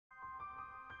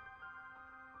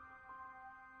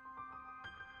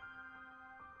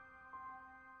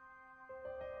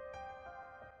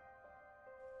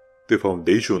The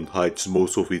Foundation hides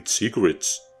most of its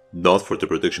secrets, not for the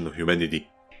protection of humanity,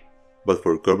 but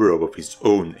for cover-up of its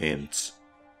own ends.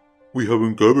 We have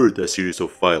uncovered a series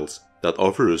of files that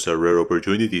offer us a rare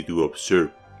opportunity to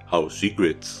observe how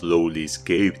secrets slowly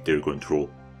escape their control.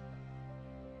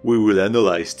 We will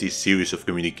analyze this series of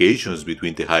communications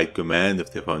between the High Command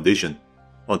of the Foundation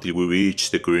until we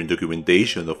reach the current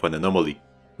documentation of an anomaly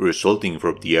resulting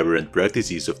from the aberrant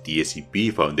practices of the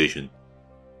SCP Foundation.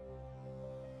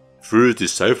 First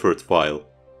deciphered file.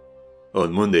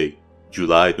 On Monday,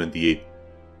 July 28,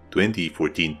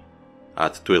 2014,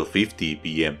 at 12:50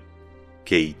 p.m.,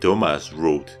 K. Thomas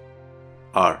wrote,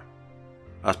 R.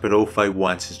 As per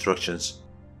 051's instructions,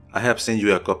 I have sent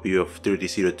you a copy of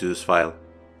 3002's file.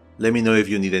 Let me know if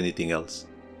you need anything else.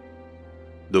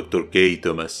 Dr. K.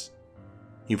 Thomas,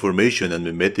 Information and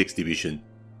Memetics Division,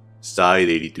 Side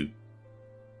 82.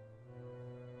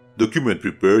 Document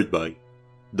prepared by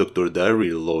Dr.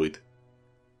 Daryl Lloyd.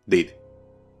 Date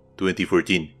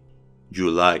 2014,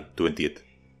 July 20th.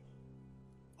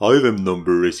 Item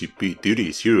number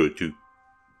SCP-3002.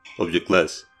 Object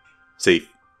class Safe.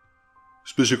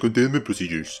 Special containment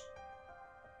procedures.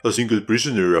 A single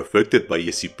prisoner affected by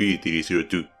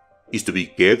SCP-3002 is to be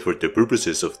kept for the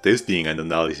purposes of testing and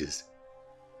analysis.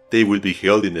 They will be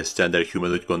held in a standard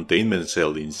humanoid containment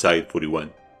cell in Site-41.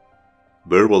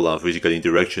 Verbal and physical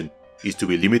interaction is to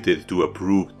be limited to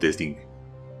approved testing.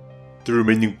 The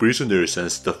remaining prisoners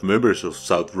and staff members of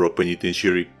South Rock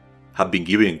Penitentiary have been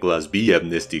given Class B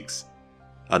amnestics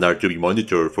and are to be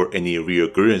monitored for any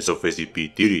reoccurrence of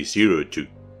SCP-3002.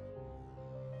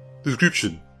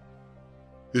 Description: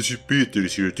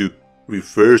 SCP-3002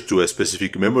 refers to a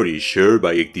specific memory shared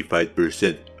by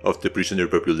 85% of the prisoner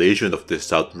population of the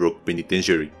South Rock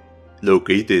Penitentiary,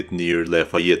 located near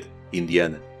Lafayette,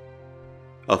 Indiana.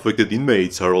 Affected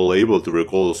inmates are all able to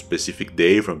recall a specific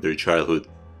day from their childhood.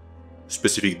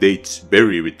 Specific dates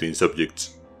vary between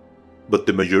subjects, but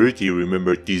the majority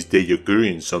remember this day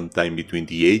occurring sometime between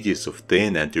the ages of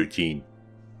 10 and 13.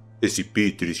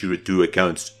 SCP-3002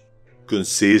 accounts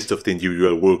consist of the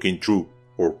individual walking through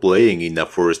or playing in a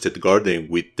forested garden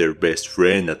with their best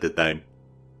friend at the time.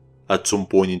 At some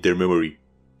point in their memory,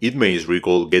 inmates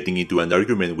recall getting into an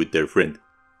argument with their friend.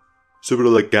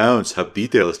 Several accounts have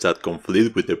details that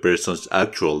conflict with the person's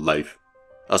actual life,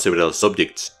 as several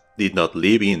subjects did not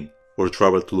live in or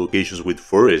travel to locations with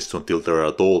forests until their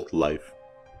adult life.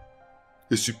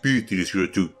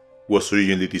 SCP-3002 was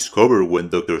originally discovered when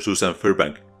Dr. Susan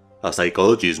Fairbank, a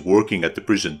psychologist working at the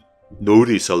prison,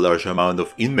 noticed a large amount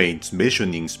of inmates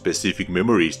mentioning specific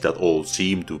memories that all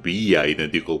seemed to be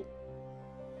identical.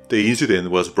 The incident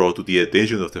was brought to the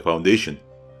attention of the Foundation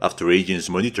after agents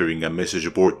monitoring a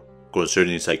message board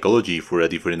concerning psychology for a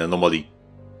different anomaly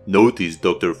noticed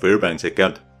Dr. Fairbank's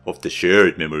account of the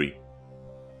shared memory.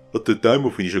 At the time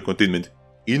of initial containment,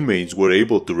 inmates were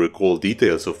able to recall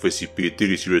details of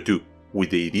SCP-3002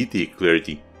 with eidetic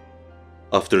clarity.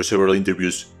 After several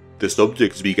interviews, the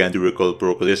subjects began to recall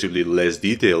progressively less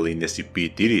detail in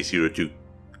SCP-3002,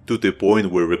 to the point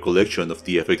where recollection of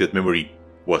the affected memory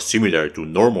was similar to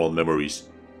normal memories.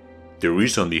 The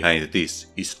reason behind this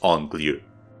is unclear.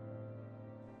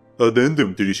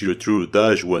 Addendum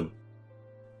 3002-1.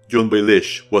 John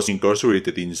Baelish was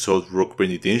incarcerated in South Rock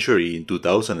Penitentiary in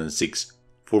 2006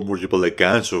 for multiple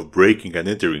accounts of breaking and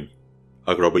entering,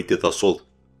 aggravated assault,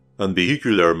 and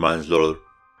vehicular manslaughter.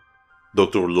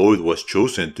 Dr. Lloyd was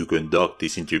chosen to conduct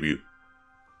this interview.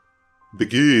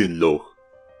 Begin log.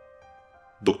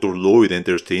 Dr. Lloyd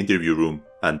enters the interview room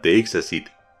and takes a seat.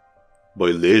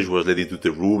 Baelish was led into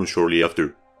the room shortly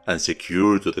after and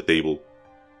secured to the table.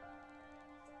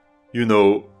 You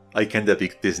know, I kinda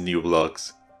dig these new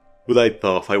blocks, but I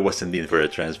thought I wasn't in for a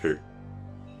transfer.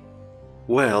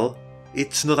 Well,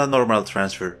 it's not a normal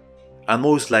transfer, and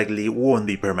most likely won't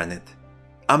be permanent.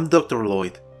 I'm Dr.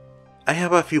 Lloyd. I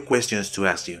have a few questions to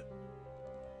ask you.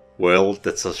 Well,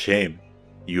 that's a shame.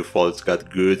 You folks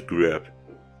got good grip.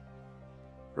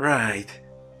 Right.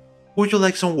 Would you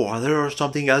like some water or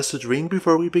something else to drink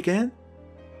before we begin?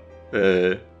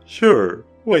 Sure,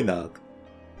 why not?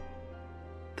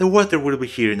 The water will be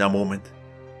here in a moment.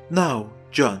 Now,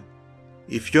 John,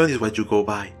 if John is what you go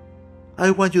by, I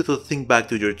want you to think back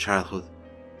to your childhood.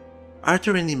 Are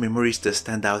there any memories that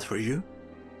stand out for you?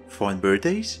 Fun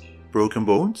birthdays? Broken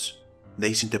bones?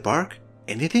 Days in the park?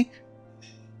 Anything?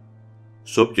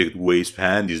 Subject waves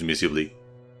hand dismissively.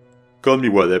 Call me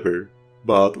whatever,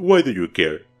 but why do you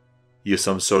care? You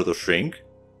some sort of shrink?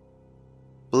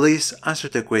 Please answer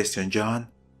the question, John.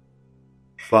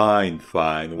 Fine,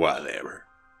 whatever.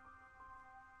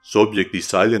 Subject is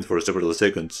silent for several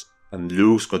seconds and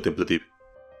looks contemplative.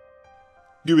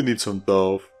 Giving it some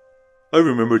thought, I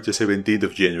remember the 17th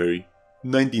of January,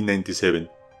 1997.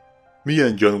 Me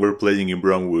and John were playing in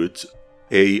Brownwoods,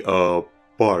 a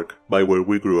park by where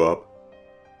we grew up.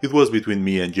 It was between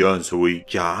me and John, so we...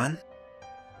 John?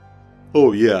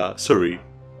 Oh yeah, sorry.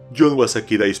 John was a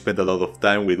kid I spent a lot of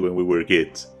time with when we were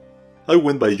kids. I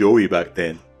went by Joey back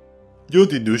then. John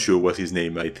Denusio was his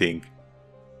name, I think.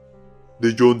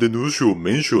 The John Denusio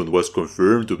mentioned was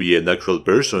confirmed to be an actual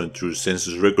person through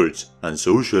census records and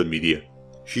social media.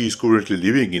 He is currently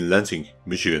living in Lansing,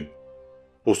 Michigan.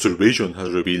 Observation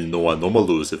has revealed no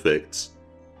anomalous effects.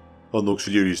 An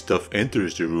auxiliary staff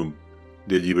enters the room,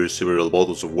 delivers several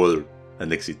bottles of water,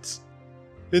 and exits.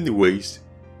 Anyways,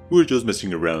 we're just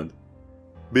messing around.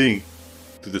 Being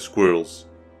to the squirrels.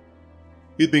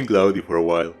 It'd been cloudy for a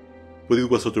while, but it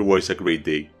was otherwise a great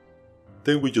day.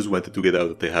 Then we just wanted to get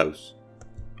out of the house.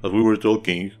 As we were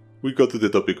talking, we got to the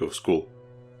topic of school.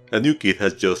 A new kid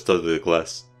has just started the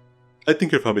class. I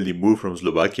think her family moved from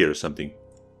Slovakia or something.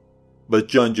 But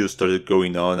John just started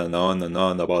going on and on and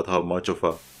on about how much of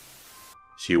a...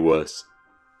 she was.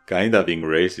 Kinda being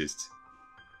racist.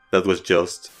 That was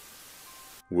just...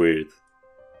 weird.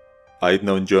 I'd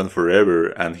known John forever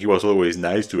and he was always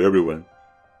nice to everyone.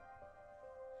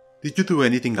 Did you do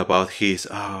anything about his,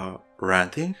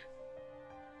 ranting?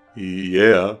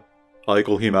 Yeah, I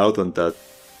called him out on that.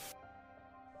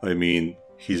 I mean,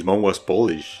 his mom was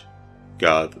Polish.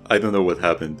 God, I don't know what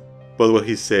happened, but what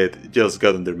he said just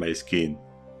got under my skin.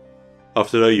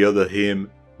 After I yelled at him,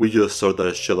 we just sort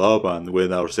of shut up and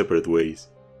went our separate ways.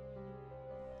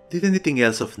 Did anything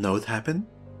else of note happen?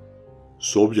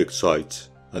 Subject sights,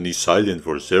 and he's silent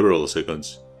for several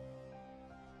seconds.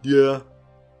 Yeah,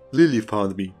 Lily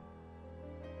found me.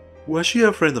 Was she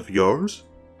a friend of yours?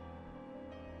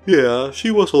 Yeah, she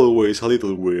was always a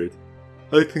little weird.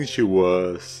 I think she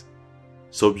was...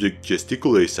 Subject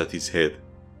gesticulates at his head.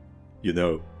 You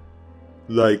know.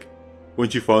 Like, when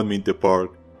she found me in the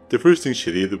park, the first thing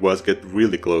she did was get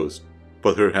really close,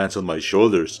 put her hands on my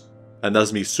shoulders, and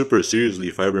asked me super seriously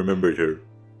if I remembered her.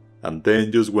 And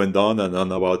then just went on and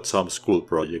on about some school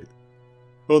project.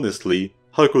 Honestly,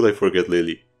 how could I forget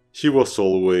Lily? She was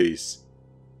always...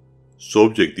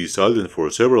 Subject is silent for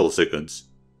several seconds.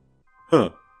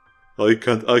 Huh, I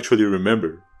can't actually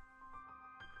remember.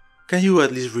 Can you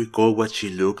at least recall what she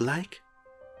looked like?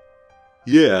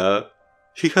 Yeah,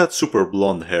 she had super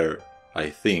blonde hair, I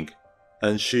think,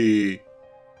 and she...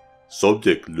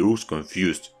 Subject looks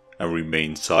confused and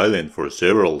remains silent for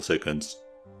several seconds.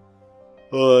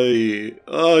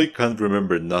 I can't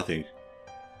remember nothing.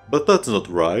 But that's not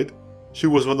right. She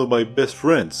was one of my best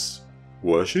friends,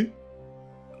 was she?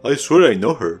 I swear I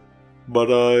know her, but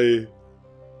I...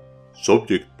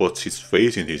 Subject puts his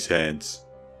face in his hands.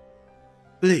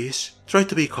 Please, try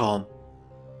to be calm.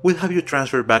 We'll have you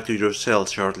transferred back to your cell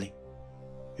shortly.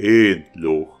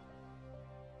 Log.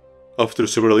 After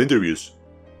several interviews,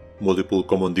 multiple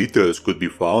common details could be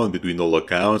found between all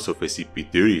accounts of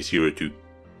SCP-3002.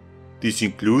 These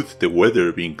include the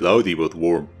weather being cloudy but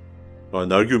warm,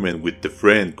 an argument with the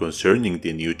friend concerning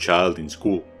the new child in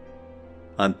school,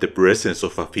 and the presence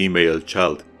of a female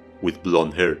child with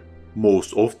blonde hair,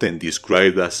 most often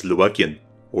described as Slovakian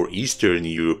or Eastern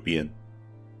European.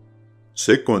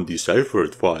 Second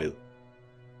deciphered file.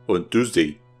 On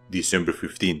Tuesday, December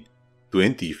 15,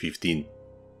 2015,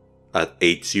 at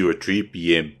 8:03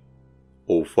 p.m.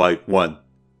 051,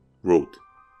 wrote,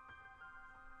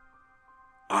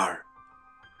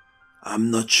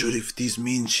 I'm not sure if this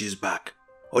means she's back,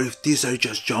 or if these are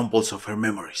just jumbles of her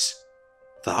memories.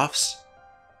 Thoughts?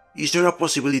 Is there a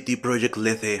possibility Project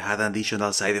Lethe had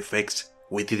additional side effects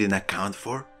we didn't account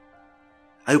for?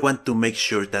 I want to make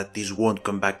sure that this won't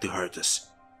come back to hurt us.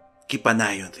 Keep an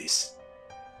eye on this.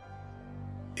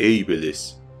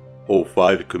 Abeles,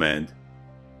 05 Command.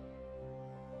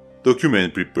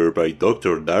 Document prepared by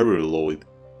Dr. Darrell Lloyd.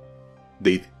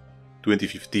 Date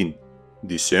 2015,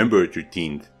 December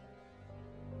 13th.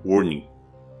 Warning: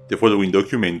 the following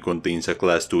document contains a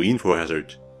Class 2 info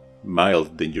hazard,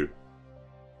 mild danger.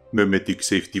 Memetic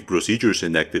safety procedures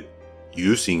enacted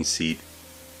using SEED.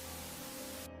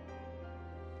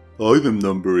 Item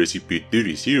number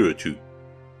SCP-3002.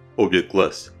 Object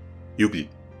Class Euclid.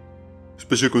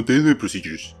 Special Containment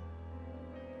Procedures.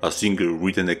 A single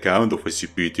written account of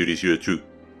SCP-3002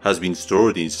 has been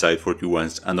stored in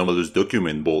Site-41's anomalous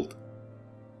document vault.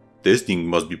 Testing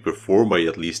must be performed by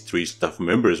at least 3 staff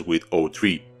members with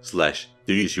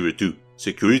O3/3002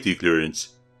 security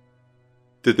clearance.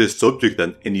 The test subject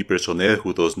and any personnel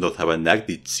who does not have an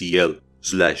active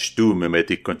CL/2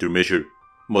 memetic countermeasure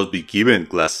must be given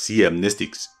Class C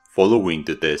amnestics following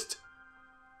the test.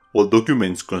 All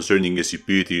documents concerning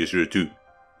SCP-3002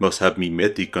 must have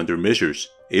mimetic countermeasures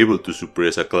able to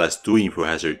suppress a Class 2 info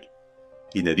hazard.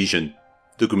 In addition,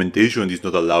 documentation is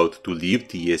not allowed to leave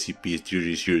the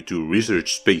SCP-3002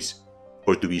 research space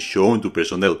or to be shown to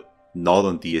personnel not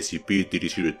on the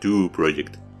SCP-3002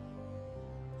 project.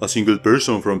 A single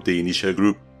person from the initial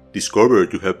group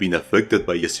discovered to have been affected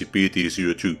by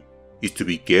SCP-3002 is to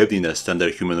be kept in a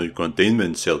standard humanoid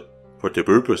containment cell for the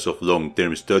purpose of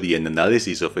long-term study and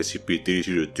analysis of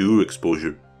SCP-3002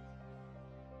 exposure.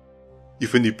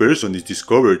 If any person is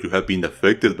discovered to have been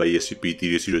affected by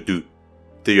SCP-3002,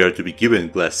 they are to be given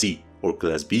Class C or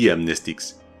Class B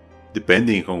amnestics,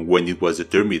 depending on when it was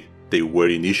determined they were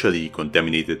initially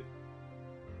contaminated.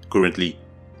 Currently,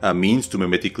 a means to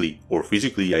memetically or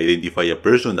physically identify a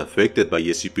person affected by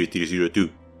SCP-3002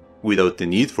 without the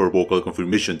need for vocal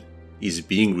confirmation is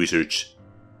being researched.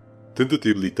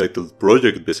 Tentatively titled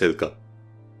Project Veselka.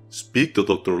 Speak to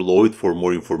Dr. Lloyd for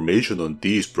more information on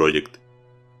this project.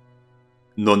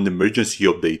 Non-emergency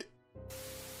update.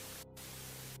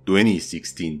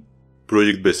 2016.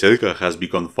 Project Veselka has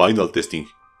begun final testing,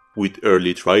 with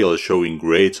early trials showing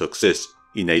great success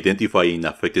in identifying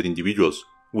affected individuals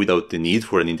without the need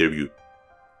for an interview.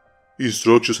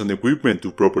 Instructions and equipment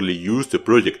to properly use the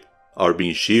project are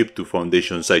being shipped to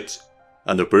Foundation sites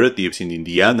and operatives in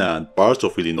Indiana and parts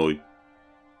of Illinois.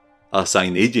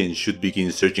 Assigned agents should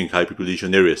begin searching high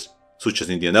population areas such as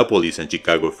Indianapolis and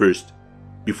Chicago first,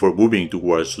 before moving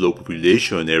towards low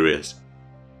population areas.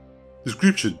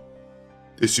 Description: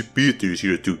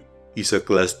 SCP-3002 is a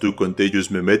Class 2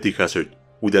 contagious mimetic hazard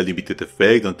with a limited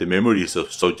effect on the memories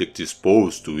of subjects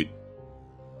exposed to it.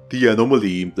 The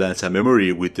anomaly implants a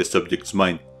memory with the subject's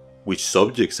mind, which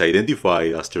subjects identify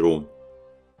as their own.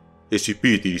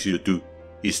 SCP-3002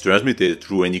 is transmitted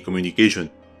through any communication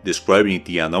describing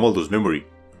the anomalous memory,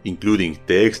 including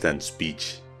text and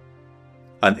speech.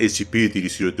 An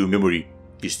SCP-3002 memory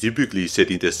is typically set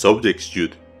in the subject's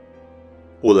youth.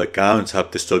 All accounts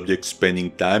have the subject spending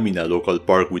time in a local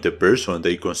park with a person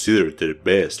they consider their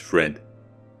best friend.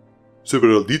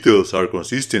 Several details are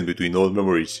consistent between all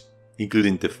memories,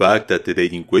 including the fact that the day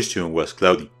in question was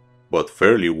cloudy, but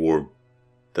fairly warm,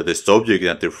 that the subject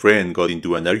and their friend got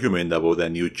into an argument about a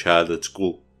new child at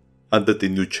school, and that the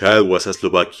new child was a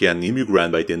Slovakian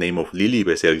immigrant by the name of Lily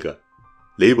Veselka,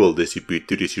 labeled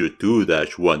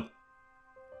SCP-3002-1.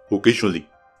 Occasionally,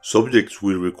 subjects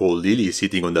will recall Lily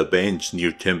sitting on a bench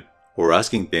near them or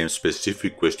asking them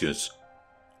specific questions,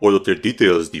 although their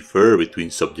details differ between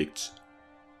subjects.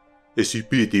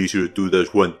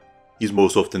 SCP-3002-1 is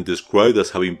most often described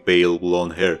as having pale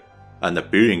blonde hair and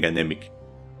appearing anemic.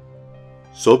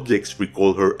 Subjects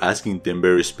recall her asking them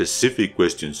very specific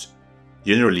questions,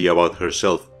 generally about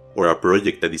herself or a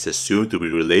project that is assumed to be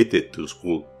related to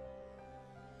school.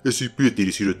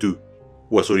 SCP-3002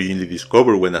 was originally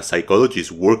discovered when a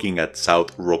psychologist working at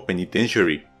South Rock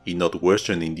Penitentiary in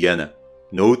northwestern Indiana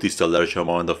noticed a large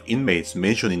amount of inmates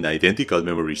mentioning identical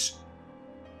memories.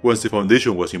 Once the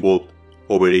Foundation was involved,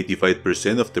 over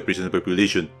 85% of the prison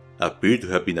population appeared to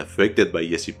have been affected by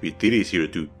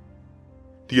SCP-3002.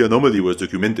 The anomaly was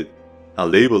documented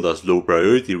and labeled as low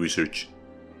priority research.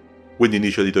 When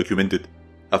initially documented,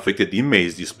 affected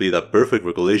inmates displayed a perfect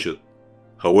recollection.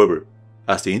 However,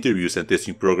 as the interviews and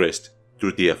testing progressed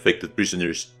through the affected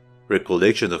prisoners,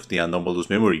 recollection of the anomalous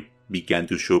memory began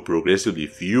to show progressively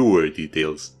fewer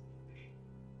details.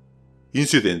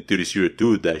 Incident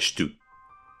 3002-2.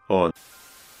 On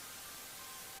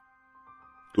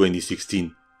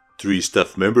 2016, 3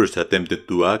 staff members attempted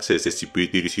to access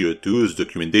SCP-3002's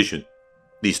documentation,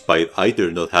 despite either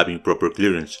not having proper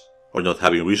clearance or not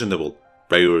having reasonable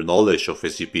prior knowledge of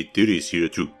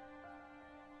SCP-3002.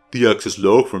 The access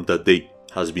log from that day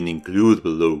has been included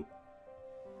below.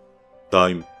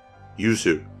 Time,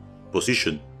 user,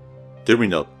 position,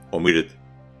 terminal omitted.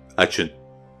 Action: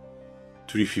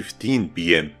 3:15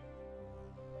 p.m.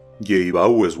 J.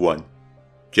 Bowes 1,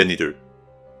 janitor.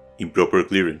 Improper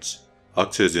clearance.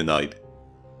 Access denied.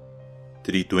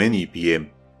 3:20 p.m.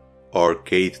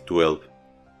 Arcade 12.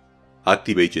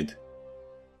 Active agent.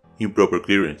 Improper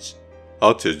clearance.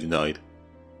 Access denied.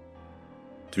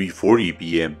 3:40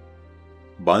 p.m.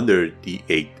 Bander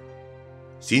D8.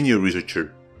 Senior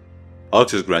researcher.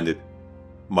 Access granted.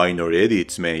 Minor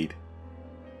edits made.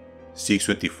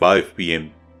 6:25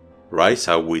 p.m.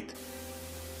 Raisa Wit.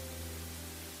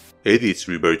 Edits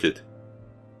reverted.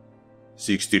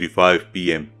 6:35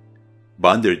 p.m.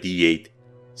 Bander D8.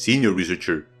 Senior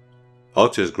researcher.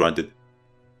 Access granted.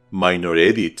 Minor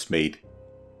edits made.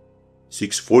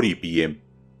 6:40 p.m.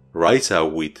 Raisa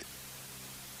Wit.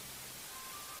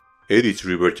 Edits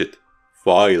reverted.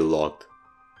 File locked.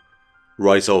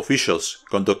 Raisa officials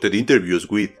conducted interviews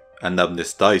with and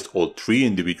amnestized all 3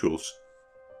 individuals.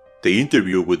 The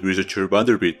interview with researcher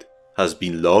Vanderbilt has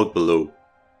been logged below.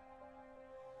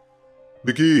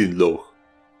 Begin log.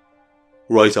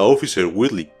 Rice Officer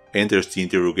Whitley enters the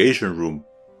interrogation room.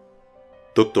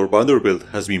 Dr. Vanderbilt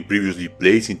has been previously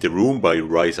placed in the room by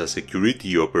Rice's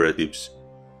security operatives.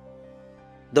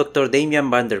 Dr. Damian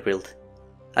Vanderbilt,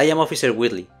 I am Officer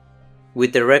Whitley,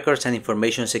 with the Records and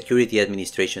Information Security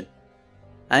Administration.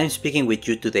 I am speaking with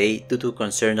you today due to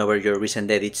concern over your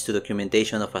recent edits to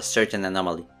documentation of a certain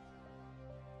anomaly.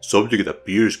 Subject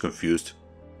appears confused.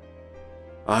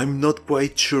 I'm not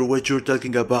quite sure what you're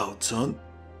talking about, son.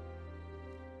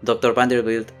 Dr.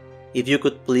 Vanderbilt, if you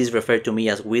could please refer to me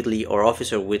as Whitley or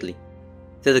Officer Whitley.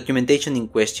 The documentation in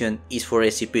question is for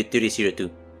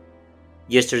SCP-3002.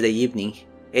 Yesterday evening,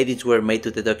 edits were made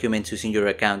to the documents using your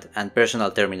account and personal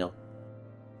terminal.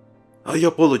 I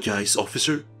apologize,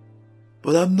 officer,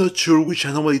 but I'm not sure which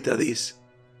anomaly that is.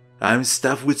 I'm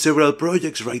staffed with several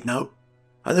projects right now,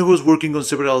 and I was working on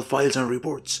several files and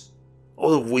reports,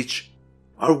 all of which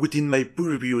are within my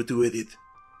purview to edit.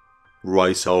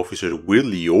 Rice Officer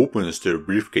Whitley opens their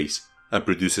briefcase and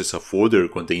produces a folder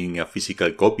containing a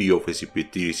physical copy of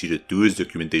SCP-3002's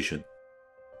documentation.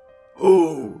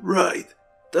 Oh, right,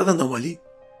 that anomaly.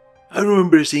 I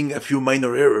remember seeing a few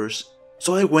minor errors,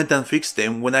 so I went and fixed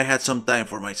them when I had some time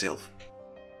for myself.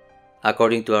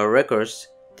 According to our records,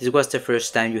 this was the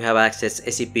first time you have accessed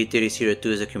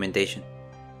SCP-3002's documentation.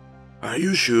 Are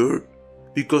you sure?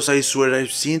 Because I swear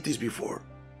I've seen this before.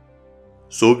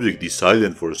 Subject is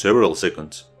silent for several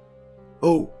seconds.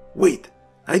 Oh, wait,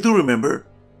 I do remember.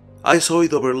 I saw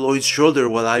it over Lloyd's shoulder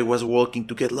while I was walking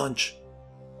to get lunch.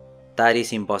 That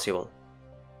is impossible.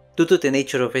 Due to the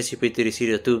nature of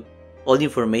SCP-3002, all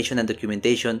information and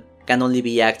documentation can only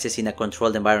be accessed in a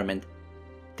controlled environment.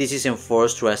 This is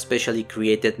enforced through a specially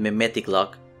created memetic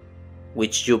lock,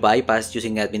 which you bypass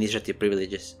using administrative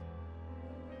privileges.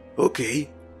 Okay,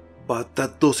 but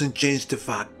that doesn't change the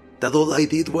fact that all I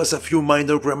did was a few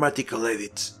minor grammatical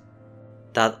edits.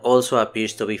 That also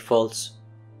appears to be false.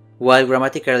 While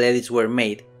grammatical edits were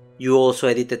made, you also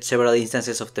edited several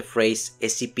instances of the phrase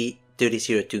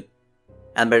SCP-3002,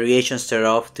 and variations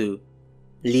thereof to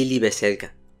Lily Veselka.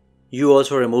 You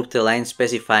also removed the line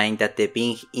specifying that the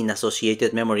being in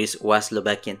associated memories was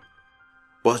Slovakian.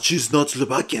 But she's not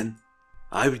Slovakian.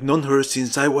 I've known her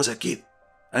since I was a kid,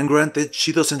 and granted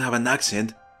she doesn't have an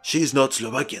accent, she's not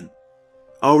Slovakian.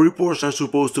 Our reports are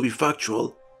supposed to be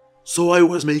factual, so I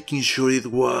was making sure it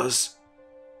was.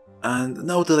 And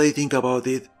now that I think about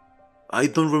it, I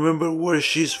don't remember where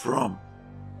she's from.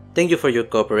 Thank you for your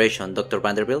cooperation, Dr.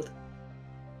 Vanderbilt.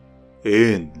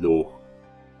 End log.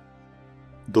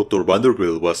 Dr.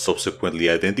 Vanderbilt was subsequently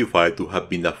identified to have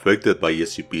been affected by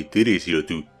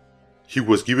SCP-3002. He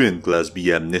was given Class B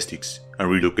amnestics and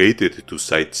relocated to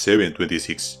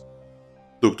Site-726.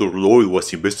 Dr. Lloyd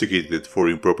was investigated for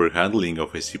improper handling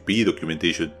of SCP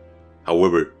documentation.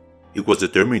 However, it was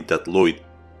determined that Lloyd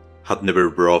had never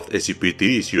brought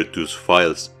SCP-3002's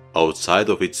files outside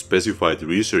of its specified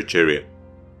research area,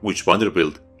 which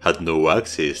Vanderbilt had no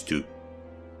access to.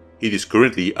 It is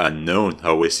currently unknown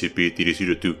how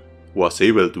SCP-3002 was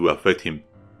able to affect him,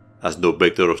 as no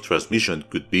vector of transmission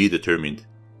could be determined.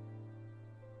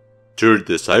 Third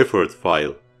deciphered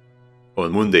file.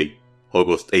 On Monday,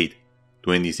 August 8,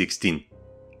 2016,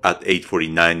 at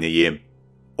 8:49 a.m.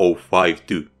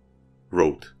 052,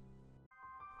 wrote: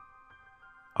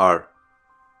 R.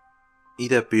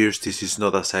 It appears this is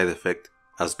not a side effect,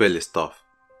 as Belle's stuff.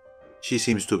 She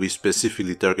seems to be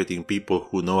specifically targeting people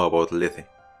who know about Lethe.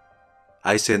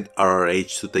 I sent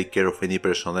RRH to take care of any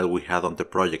personnel we had on the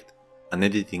project, and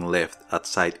anything left at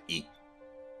Site E.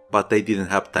 But they didn't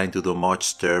have time to do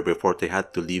much there before they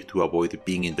had to leave to avoid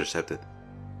being intercepted.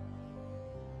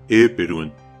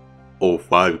 Perun,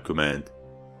 05 Command.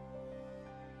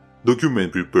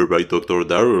 Document prepared by Dr.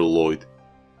 Darrell Lloyd.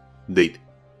 Date: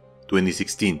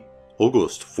 2016,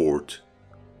 August 4th.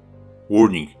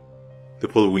 Warning: the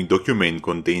following document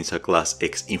contains a Class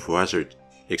X info hazard,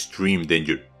 extreme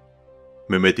danger.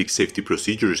 Memetic safety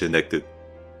procedures enacted.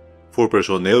 For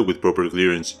personnel with proper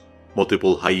clearance,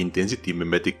 multiple high-intensity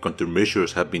memetic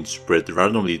countermeasures have been spread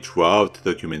randomly throughout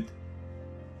the document.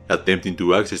 Attempting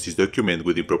to access this document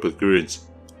with improper clearance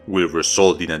will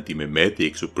result in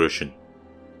anti-memetic suppression.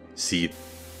 See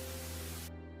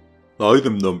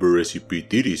Item Number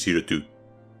SCP-3002.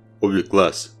 Object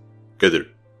Class Gather.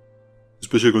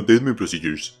 Special Containment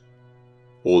Procedures.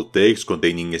 All text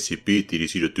containing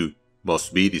SCP-3002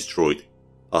 must be destroyed,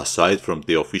 aside from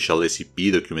the official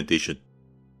SCP documentation.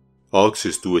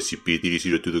 Access to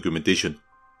SCP-3002 documentation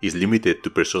is limited to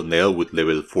personnel with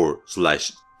level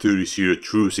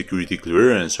 4/3002 security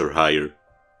clearance or higher.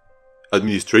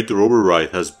 Administrator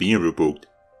override has been revoked,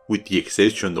 with the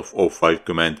exception of O5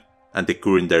 Command and the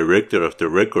current Director of the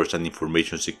Records and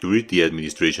Information Security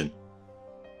Administration.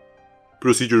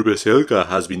 Procedure Veselka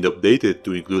has been updated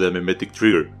to include a memetic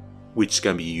trigger, which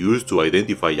can be used to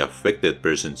identify affected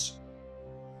persons.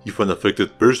 If an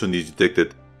affected person is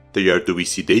detected, they are to be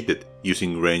sedated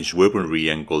using ranged weaponry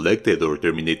and collected or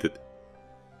terminated.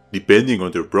 Depending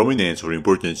on their prominence or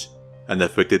importance, an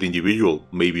affected individual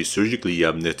may be surgically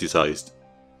amnesticized.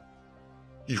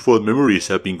 If all memories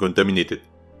have been contaminated,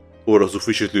 or a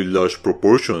sufficiently large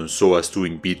proportion so as to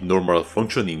impede normal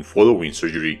functioning following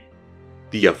surgery,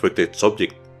 the affected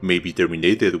subject may be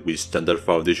terminated with standard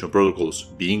Foundation protocols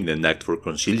being enacted for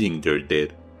concealing their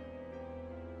dead.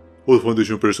 All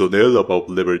Foundation personnel above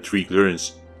level 3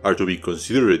 clearance are to be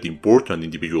considered important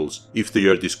individuals if they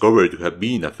are discovered to have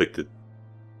been affected.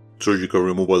 Surgical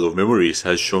removal of memories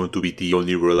has shown to be the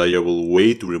only reliable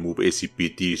way to remove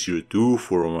SCP-3002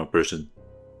 from a person.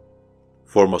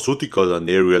 Pharmaceutical and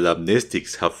aerial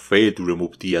amnestics have failed to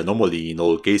remove the anomaly in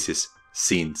all cases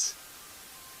since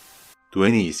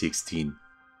 2016.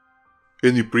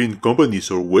 Any print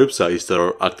companies or websites that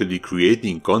are actively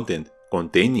creating content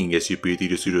containing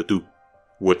SCP-3002,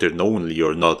 whether knowingly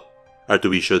or not, are to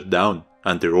be shut down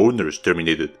and their owners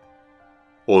terminated.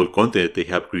 All content they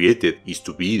have created is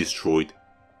to be destroyed.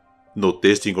 No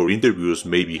testing or interviews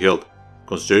may be held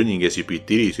concerning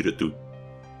SCP-3002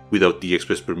 without the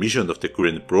express permission of the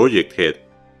current project head,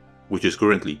 which is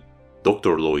currently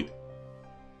Dr. Lloyd.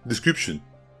 Description: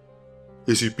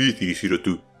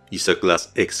 SCP-3002 is a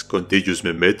Class X contagious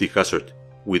memetic hazard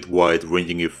with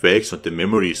wide-ranging effects on the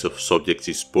memories of subjects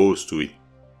exposed to it.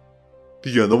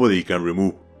 The anomaly can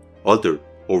remove, alter,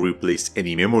 or replace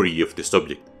any memory of the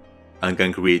subject, and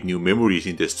can create new memories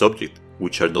in the subject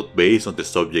which are not based on the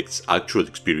subject's actual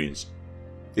experience.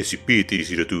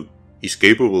 SCP-3002 is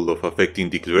capable of affecting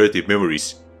declarative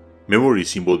memories,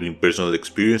 memories involving personal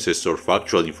experiences or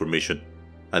factual information,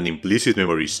 and implicit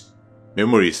memories,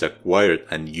 memories acquired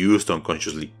and used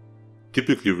unconsciously,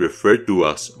 typically referred to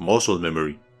as muscle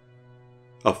memory.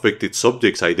 Affected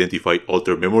subjects identify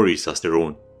altered memories as their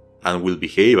own, and will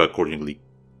behave accordingly.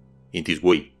 In this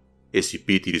way,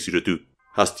 SCP-3002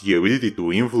 has the ability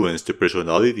to influence the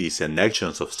personalities and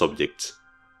actions of subjects.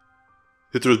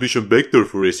 The transmission vector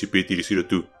for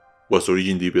SCP-3002 was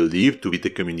originally believed to be the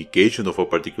communication of a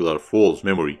particular false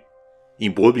memory,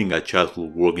 involving a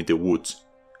childhood walk in the woods,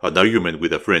 an argument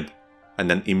with a friend,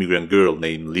 and an immigrant girl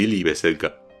named Lily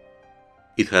Veselka.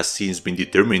 It has since been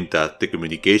determined that the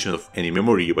communication of any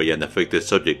memory by an affected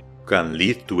subject can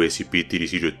lead to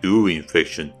SCP-3002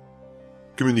 infection.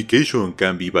 Communication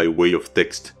can be by way of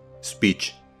text,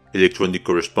 speech, electronic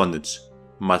correspondence,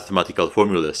 mathematical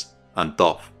formulas, and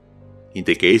thought, in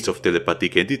the case of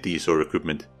telepathic entities or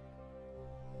equipment.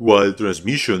 While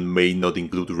transmission may not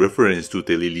include reference to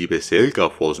the Lily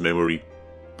Veselka false memory,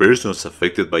 persons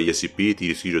affected by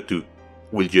SCP-3002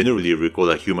 will generally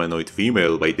recall a humanoid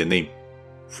female by the name,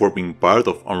 forming part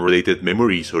of unrelated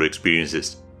memories or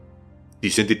experiences.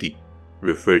 This entity,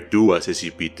 referred to as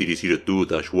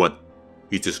SCP-3002-1,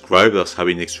 is described as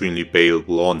having extremely pale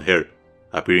blonde hair,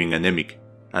 appearing anemic,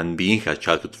 and being a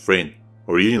childhood friend,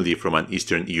 originally from an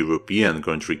Eastern European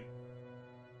country.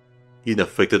 In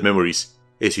affected memories,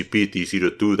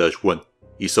 SCP-3002-1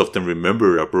 is often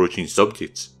remembered approaching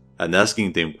subjects and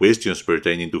asking them questions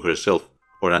pertaining to herself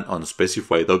or an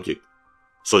unspecified object,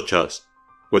 such as,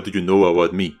 "What do you know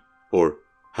about me?" or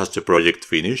 "Has the project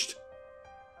finished?"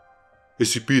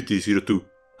 SCP-3002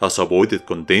 has avoided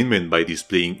containment by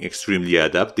displaying extremely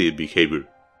adaptive behavior.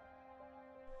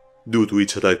 Due to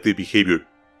its adaptive behavior,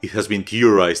 it has been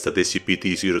theorized that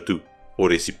SCP-3002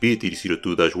 or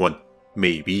SCP-3002-1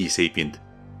 may be sapient.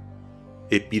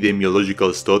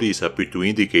 Epidemiological studies appear to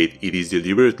indicate it is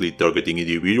deliberately targeting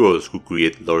individuals who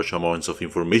create large amounts of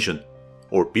information,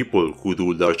 or people who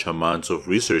do large amounts of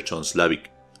research on Slavic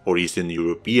or Eastern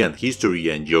European history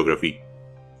and geography.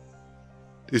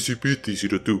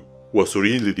 SCP-3002 was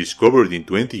originally discovered in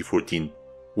 2014,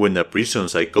 when a prison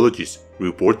psychologist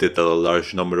reported that a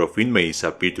large number of inmates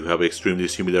appeared to have extremely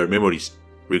similar memories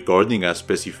regarding a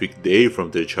specific day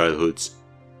from their childhoods.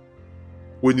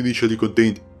 When initially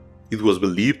contained, it was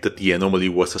believed that the anomaly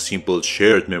was a simple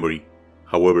shared memory.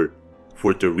 However,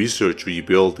 further research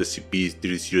revealed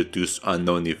SCP-3002's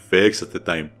unknown effects at the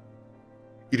time.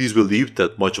 It is believed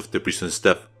that much of the prison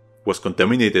staff was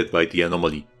contaminated by the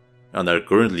anomaly, and are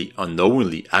currently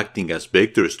unknowingly acting as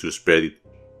vectors to spread it.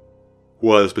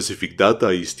 While specific data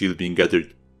is still being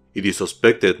gathered, it is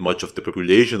suspected much of the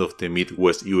population of the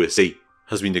Midwest USA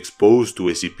has been exposed to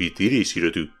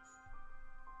SCP-3002.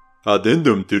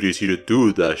 Addendum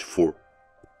 3002-4.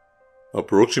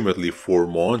 Approximately 4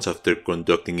 months after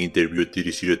conducting interview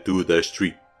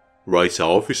 3002-3, RISA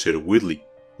officer Whitley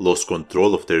lost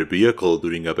control of their vehicle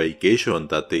during a vacation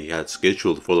that they had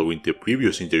scheduled following the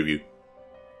previous interview.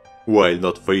 While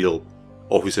not fatal,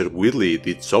 Officer Whitley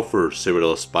did suffer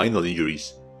several spinal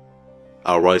injuries.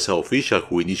 A RISA official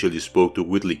who initially spoke to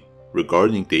Whitley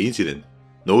regarding the incident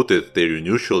noted their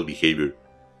unusual behavior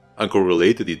and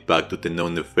correlated it back to the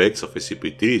known effects of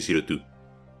SCP-3002.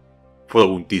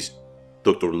 Following this,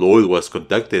 Dr. Lloyd was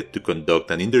contacted to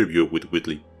conduct an interview with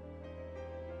Whitley.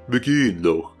 Begin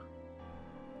log.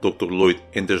 Dr. Lloyd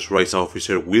enters RISA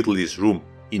officer Whitley's room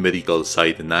in Medical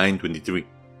Site 923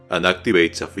 and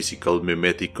activates a physical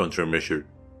mimetic countermeasure,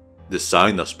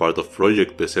 designed as part of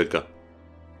Project Veselka.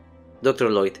 Dr.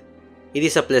 Lloyd, it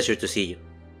is a pleasure to see you.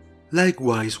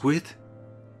 Likewise, Whit.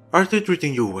 Are they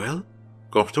treating you well?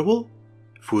 Comfortable?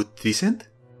 Food decent?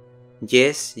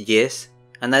 Yes,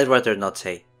 and I'd rather not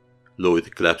say.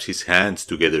 Lloyd claps his hands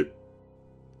together.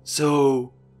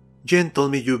 So, Jen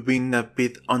told me you've been a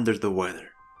bit under the weather.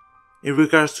 In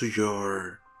regards to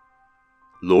your...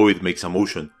 Lloyd makes a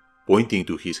motion, pointing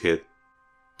to his head.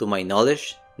 To my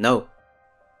knowledge, no.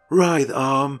 Right,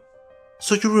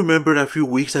 so you remember a few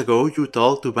weeks ago you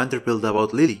talked to Vanderbilt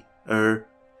about Lily,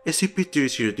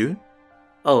 SCP-3002?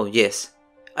 Oh, yes.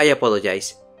 I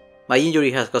apologize. My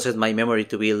injury has caused my memory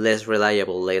to be less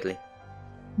reliable lately.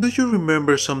 Do you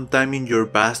remember sometime in your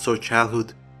past or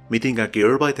childhood meeting a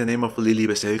girl by the name of Lily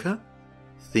Veselka?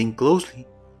 Think closely.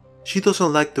 She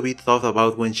doesn't like to be thought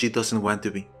about when she doesn't want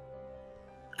to be.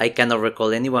 I cannot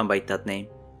recall anyone by that name.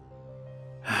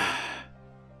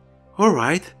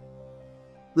 Alright.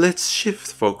 Let's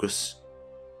shift focus.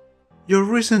 Your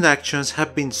recent actions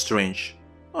have been strange,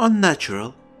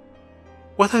 unnatural.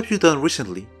 What have you done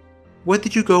recently? Where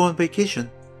did you go on vacation?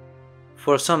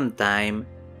 For some time,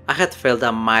 I had felt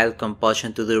a mild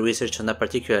compulsion to do research on a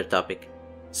particular topic,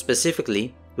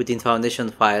 specifically within Foundation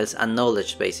files and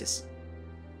knowledge bases.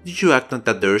 Did you act on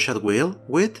that urge at will,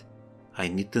 Whit? I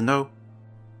need to know.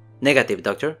 Negative,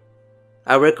 Doctor.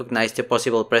 I recognized the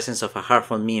possible presence of a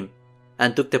harmful meme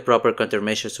and took the proper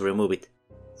countermeasures to remove it.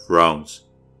 Frowns.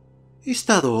 Is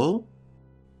that all?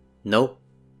 No.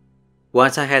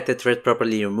 Once I had the threat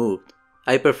properly removed,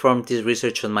 I performed this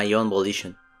research on my own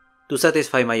volition, to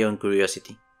satisfy my own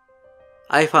curiosity.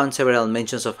 I found several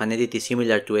mentions of an entity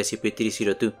similar to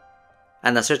SCP-3002,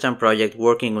 and a certain project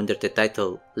working under the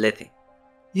title Lethe.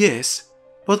 Yes,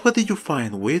 but what did you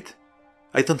find, Whit?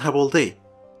 I don't have all day.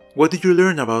 What did you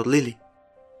learn about Lily?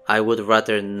 I would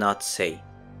rather not say.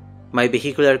 My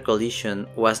vehicular collision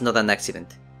was not an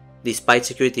accident, despite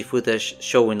security footage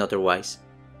showing otherwise.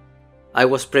 I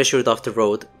was pressured off the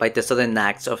road by the sudden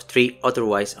acts of 3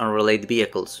 otherwise unrelated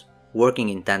vehicles, working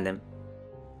in tandem.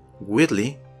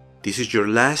 Whitley, this is your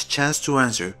last chance to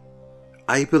answer.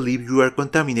 I believe you are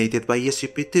contaminated by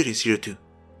SCP-3002,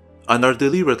 and are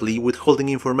deliberately withholding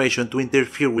information to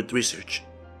interfere with research.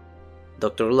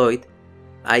 Dr. Lloyd,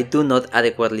 I do not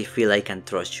adequately feel I can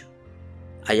trust you.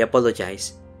 I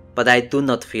apologize, but I do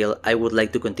not feel I would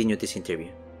like to continue this interview.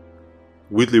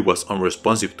 Whitley was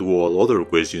unresponsive to all other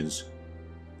questions.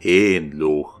 End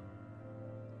log.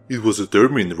 It was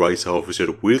determined RISA officer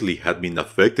Whitley had been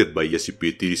affected by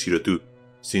SCP-3002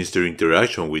 since their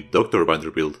interaction with Dr.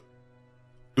 Vanderbilt.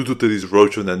 Due to the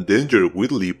disruption and danger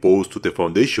Whitley posed to the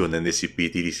Foundation and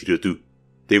SCP-3002,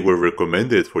 they were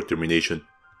recommended for termination.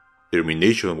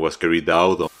 Termination was carried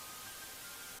out on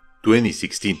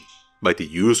 2016 by the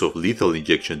use of lethal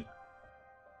injection.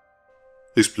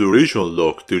 Exploration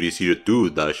Log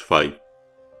 3002-5.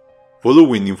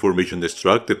 Following information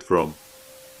extracted from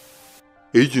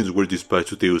agents were dispatched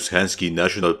to the Zhange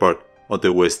National Park on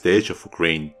the west edge of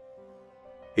Ukraine.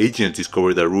 Agents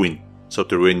discovered a ruined,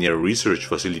 subterranean research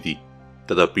facility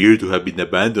that appeared to have been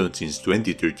abandoned since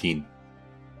 2013.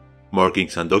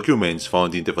 Markings and documents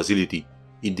found in the facility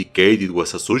indicate it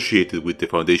was associated with the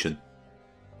Foundation.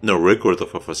 No record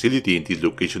of a facility in this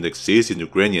location exists in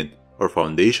Ukrainian or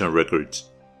Foundation records.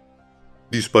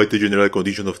 Despite the general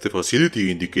condition of the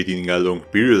facility indicating a long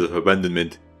period of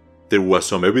abandonment, there was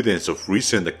some evidence of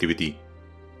recent activity.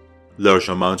 Large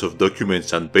amounts of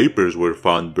documents and papers were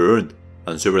found burned,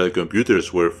 and several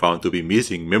computers were found to be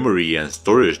missing memory and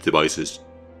storage devices.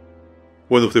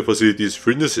 One of the facility's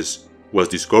furnaces was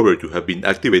discovered to have been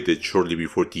activated shortly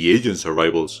before the agents'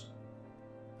 arrivals.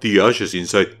 The ashes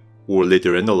inside were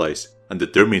later analyzed and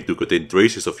determined to contain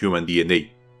traces of human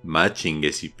DNA, matching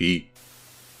SCP.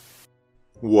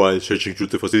 While searching through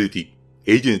the facility,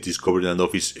 agents discovered an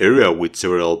office area with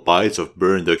several piles of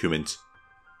burned documents.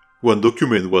 One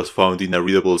document was found in a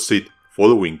readable state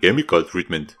following chemical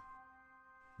treatment.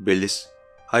 Vélez,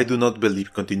 I do not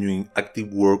believe continuing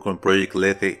active work on Project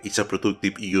Lethe is a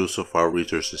productive use of our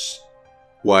resources.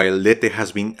 While Lethe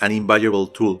has been an invaluable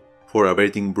tool for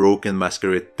averting broken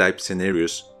masquerade type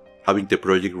scenarios, having the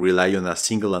project rely on a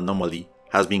single anomaly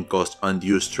has been caused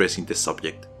undue stress in the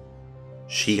subject.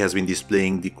 She has been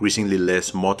displaying decreasingly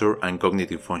less motor and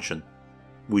cognitive function,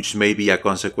 which may be a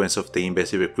consequence of the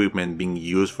invasive equipment being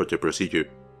used for the procedure.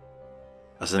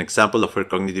 As an example of her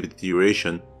cognitive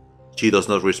deterioration, she does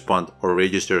not respond or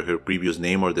register her previous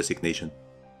name or designation.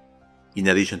 In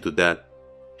addition to that,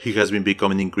 he has been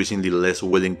becoming increasingly less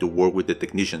willing to work with the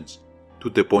technicians, to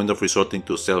the point of resorting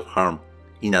to self-harm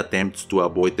in attempts to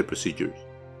avoid the procedures.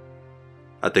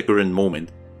 At the current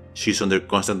moment, she is under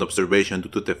constant observation due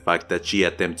to the fact that she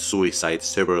attempted suicide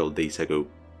several days ago.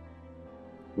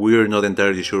 We are not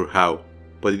entirely sure how,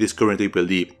 but it is currently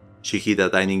believed she hit a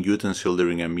dining utensil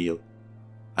during a meal,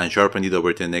 and sharpened it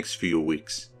over the next few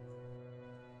weeks.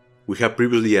 We have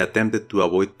previously attempted to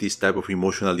avoid this type of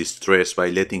emotional distress by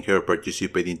letting her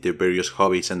participate in the various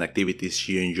hobbies and activities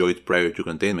she enjoyed prior to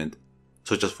containment,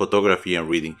 such as photography and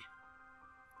reading.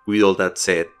 With all that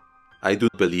said, I do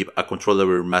believe a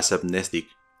controllable mass amnestic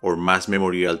or mass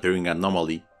memory altering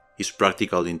anomaly is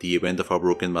practical in the event of a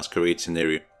broken masquerade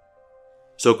scenario,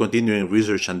 so continuing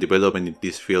research and development in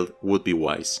this field would be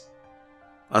wise.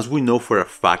 As we know for a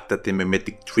fact that the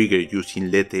memetic trigger used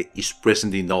in Lethe is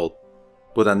present in all,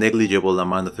 but a negligible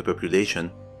amount of the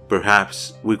population,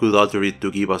 perhaps we could alter it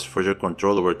to give us further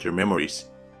control over their memories,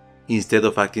 instead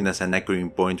of acting as an anchoring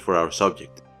point for our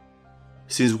subject.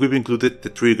 Since we've included the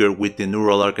trigger with the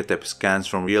neural archetype scans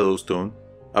from Yellowstone,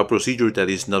 a procedure that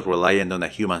is not reliant on a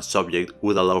human subject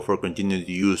would allow for continued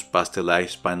use past the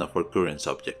lifespan of our current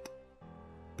subject.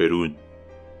 Perun.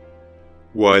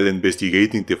 While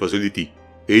investigating the facility,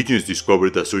 agents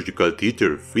discovered a surgical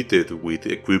theater fitted with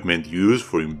equipment used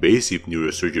for invasive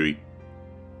neurosurgery.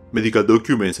 Medical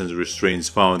documents and restraints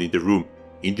found in the room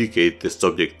indicate the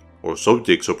subject or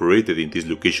subjects operated in this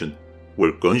location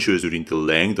were conscious during the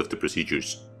length of the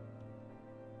procedures.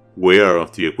 Wear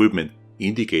of the equipment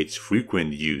indicates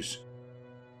frequent use.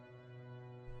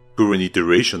 Current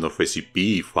iteration of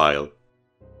SCP file.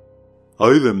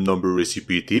 Item number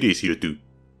SCP-3002.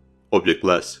 Object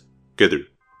class Gather.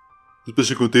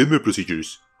 Special containment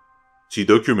procedures. See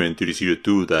document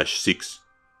 3002-6.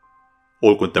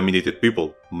 All contaminated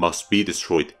people must be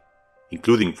destroyed,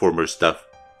 including former staff,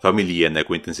 family and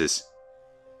acquaintances.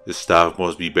 The staff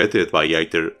must be vetted by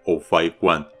either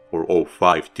 051 or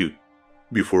 052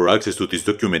 before access to this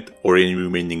document or any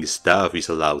remaining staff is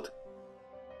allowed.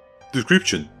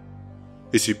 Description: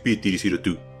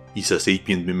 SCP-3002 is a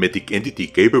sapient mimetic entity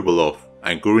capable of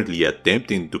and currently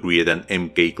attempting to create an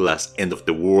MK-class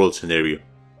end-of-the-world scenario.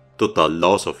 Total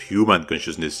loss of human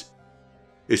consciousness.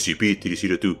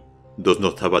 SCP-3002 does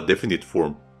not have a definite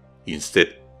form.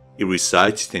 Instead, it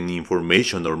resides in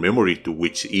information or memory to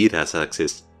which it has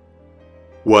access.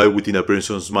 While within a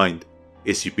person's mind,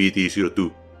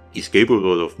 SCP-3002 is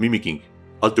capable of mimicking,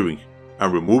 altering,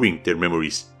 and removing their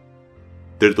memories.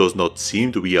 There does not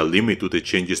seem to be a limit to the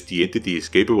changes the entity is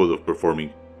capable of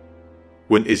performing.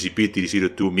 When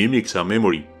SCP-3002 mimics a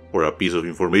memory or a piece of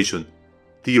information,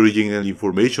 the original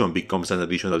information becomes an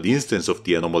additional instance of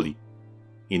the anomaly.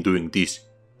 In doing this,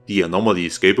 the anomaly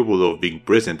is capable of being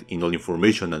present in all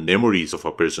information and memories of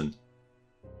a person.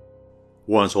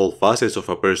 Once all facets of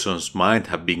a person's mind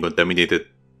have been contaminated,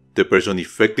 the person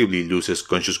effectively loses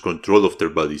conscious control of their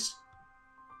bodies.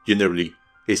 Generally,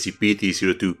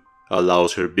 SCP-3002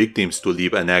 allows her victims to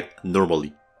live and act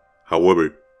normally.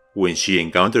 However, when she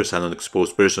encounters an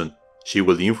unexposed person, she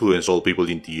will influence all people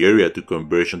in the area to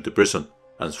converge on the person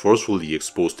and forcefully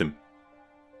expose them.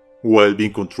 While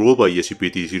being controlled by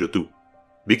SCP-3002,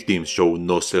 victims show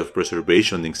no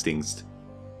self-preservation instincts.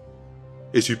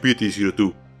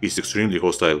 SCP-3002 is extremely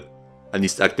hostile and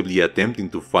is actively attempting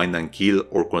to find and kill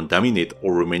or contaminate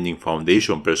all remaining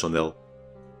Foundation personnel.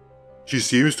 She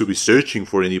seems to be searching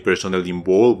for any personnel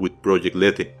involved with Project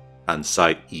Lethe and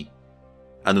Site E,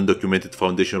 an undocumented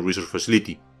Foundation research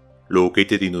facility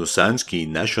located in Osansky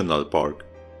National Park.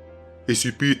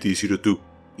 SCP-3002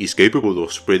 is capable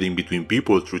of spreading between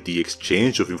people through the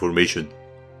exchange of information.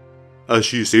 As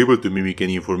she is able to mimic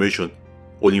any information,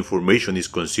 all information is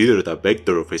considered a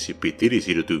vector of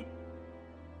SCP-3002.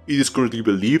 It is currently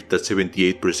believed that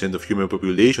 78% of human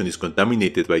population is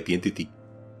contaminated by the entity,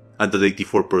 and that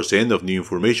 84% of new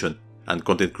information and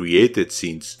content created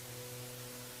since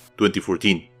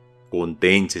 2014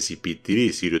 contains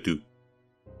SCP-3002.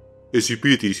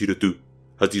 SCP-3002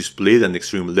 has displayed an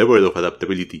extreme level of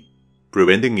adaptability,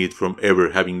 preventing it from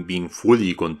ever having been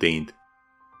fully contained.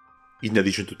 In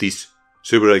addition to this,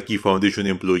 several key Foundation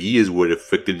employees were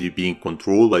effectively being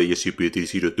controlled by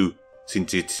SCP-3002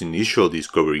 since its initial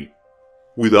discovery.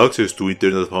 With access to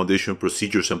internal Foundation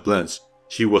procedures and plans,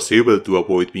 she was able to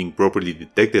avoid being properly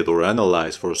detected or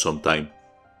analyzed for some time.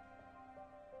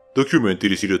 Document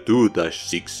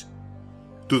 3002-6.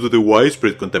 Due to the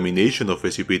widespread contamination of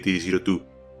SCP-3002,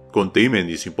 containment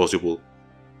is impossible.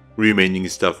 Remaining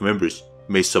staff members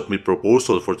may submit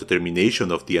proposals for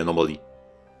determination of the anomaly.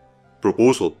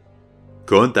 Proposal: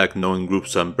 contact known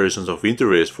groups and persons of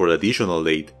interest for additional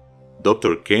aid.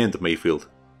 Dr. Kent Mayfield.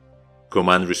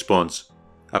 Command response: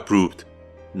 approved,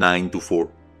 9-4.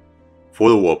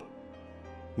 Follow-up: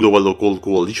 Global Occult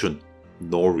Coalition.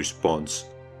 No response.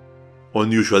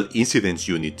 Unusual Incidents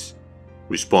Units.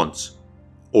 Response: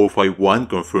 051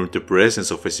 confirmed the presence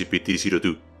of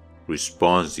SCP-3002.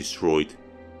 Response destroyed.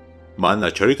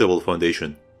 Mana Charitable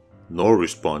Foundation. No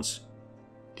response.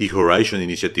 The Horizon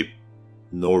Initiative.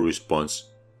 No response.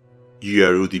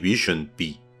 GRU Division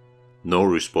P. No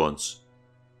response.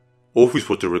 Office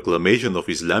for the Reclamation of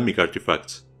Islamic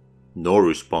Artifacts. No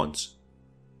response.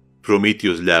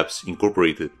 Prometheus Labs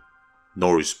Incorporated.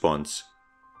 No response.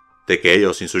 The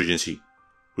Chaos Insurgency.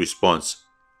 Response: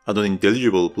 an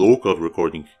unintelligible local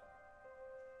recording.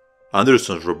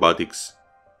 Anderson's Robotics.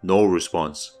 No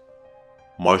response.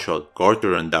 Marshall,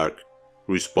 Carter and Dark.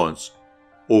 Response: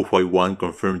 051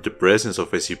 confirmed the presence of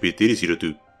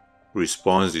SCP-3002.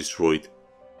 Response destroyed.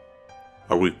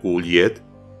 Are we cool yet?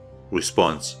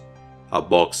 Response: a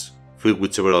box filled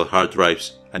with several hard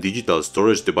drives and digital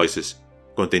storage devices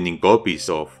containing copies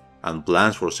of and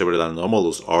plans for several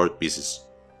anomalous art pieces.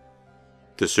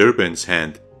 The Serpent's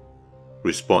Hand.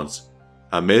 Response: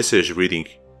 a message reading: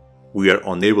 we are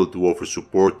unable to offer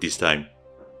support this time.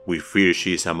 We fear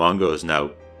she is among us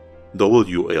now.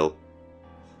 WL.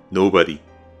 Nobody.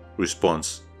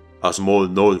 Response: a small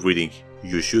note reading: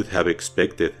 you should have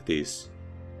expected this.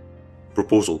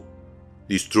 Proposal: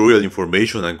 destroy all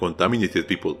information and contaminated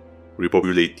people.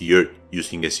 Repopulate the Earth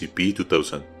using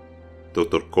SCP-2000.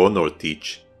 Dr. Connor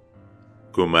Teach.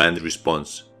 Command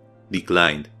response: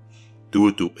 declined,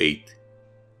 2-8.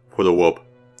 Follow-up: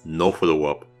 no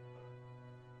follow-up.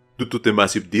 Due to the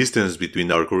massive distance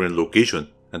between our current location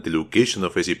and the location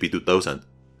of SCP-2000,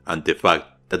 and the fact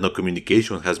that no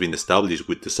communication has been established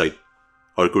with the site,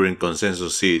 our current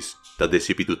consensus is that the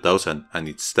SCP-2000 and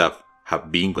its staff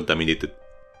have been contaminated.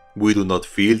 We do not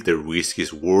feel the risk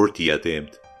is worth the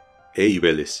attempt. A.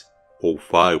 Vélez,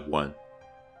 051.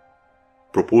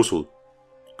 Proposal: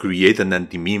 create an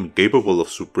anti-meme capable of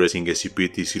suppressing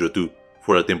SCP-3002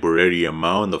 for a temporary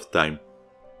amount of time.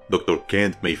 Dr.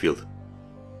 Kent Mayfield.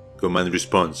 Command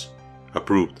response: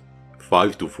 approved,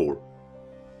 5-4.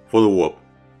 Follow-up: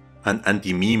 an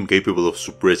anti-meme capable of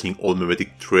suppressing all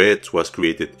memetic threats was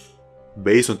created,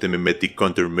 based on the memetic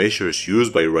countermeasures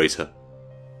used by RISA.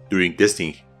 During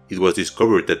testing, it was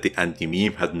discovered that the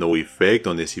anti-meme had no effect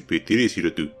on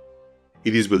SCP-3002.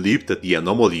 It is believed that the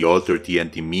anomaly altered the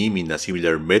anti-meme in a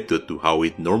similar method to how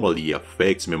it normally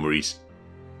affects memories.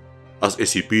 As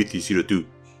SCP-3002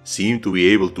 seemed to be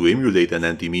able to emulate an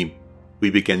anti-meme,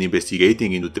 we began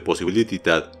investigating into the possibility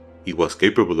that it was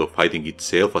capable of hiding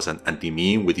itself as an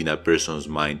anti-meme within a person's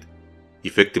mind,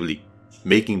 effectively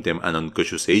making them an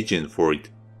unconscious agent for it.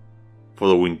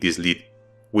 Following this lead,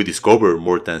 we discovered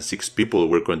more than 6 people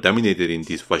were contaminated in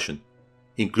this fashion,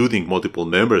 including multiple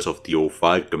members of the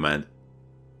O5 Command.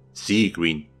 C.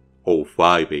 Green,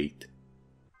 058.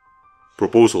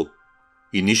 Proposal: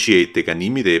 initiate the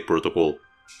Ganymede Protocol.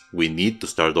 We need to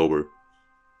start over.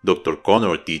 Dr.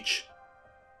 Connor Teach.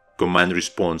 Command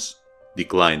response: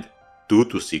 declined,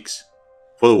 2-6.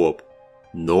 Follow-up: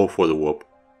 no follow-up.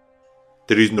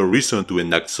 There is no reason to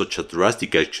enact such a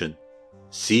drastic action.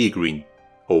 C. Green,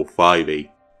 058.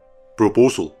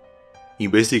 Proposal: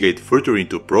 investigate further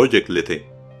into Project Lethe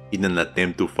in an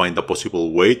attempt to find a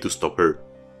possible way to stop her.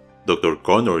 Dr.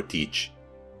 Connor Teach.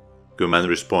 Command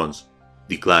response: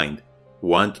 declined,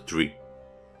 1-3.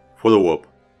 Follow-up: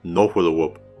 no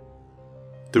follow-up.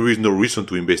 There is no reason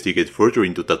to investigate further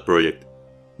into that project.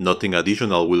 Nothing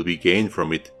additional will be gained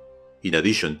from it. In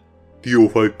addition, the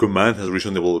O5 Command has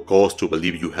reasonable cause to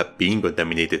believe you have been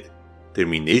contaminated.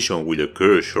 Termination will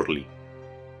occur shortly.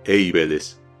 A.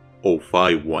 Vélez,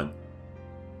 051.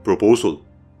 Proposal: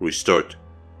 restart.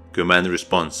 Command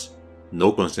response: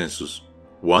 no consensus,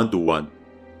 1-1.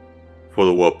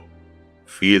 Follow-up: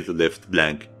 field left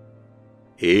blank.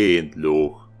 End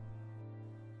log.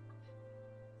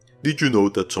 Did you know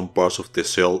that some parts of the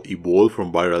cell evolved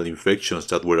from viral infections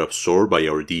that were absorbed by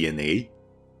our DNA?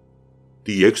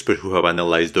 The experts who have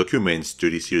analyzed documents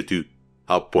 3002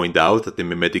 have pointed out that the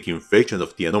mimetic infection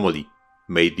of the anomaly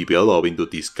may develop into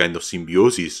this kind of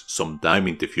symbiosis sometime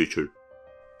in the future.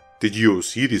 The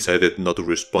GOC decided not to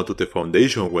respond to the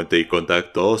Foundation when they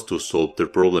contact us to solve their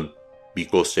problem,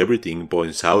 because everything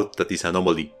points out that this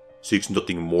anomaly seeks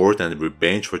nothing more than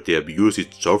revenge for the abuse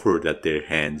it suffered at their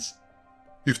hands.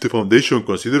 If the Foundation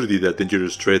considered it a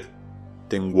dangerous threat,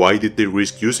 then why did they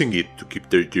risk using it to keep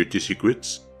their dirty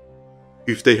secrets?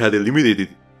 If they had eliminated it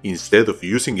instead of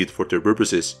using it for their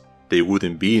purposes, they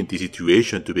wouldn't be in this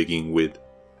situation to begin with.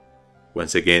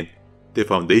 Once again, the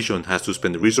Foundation has to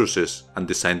spend resources and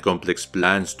design complex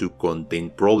plans to contain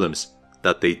problems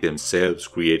that they themselves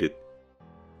created.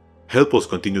 Help us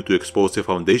continue to expose the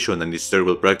Foundation and its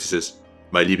terrible practices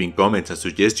by leaving comments and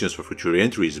suggestions for future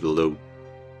entries below.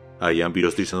 I am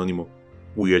Virus Anónimo,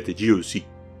 we are the GOC,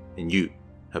 and you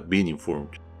have been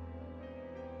informed.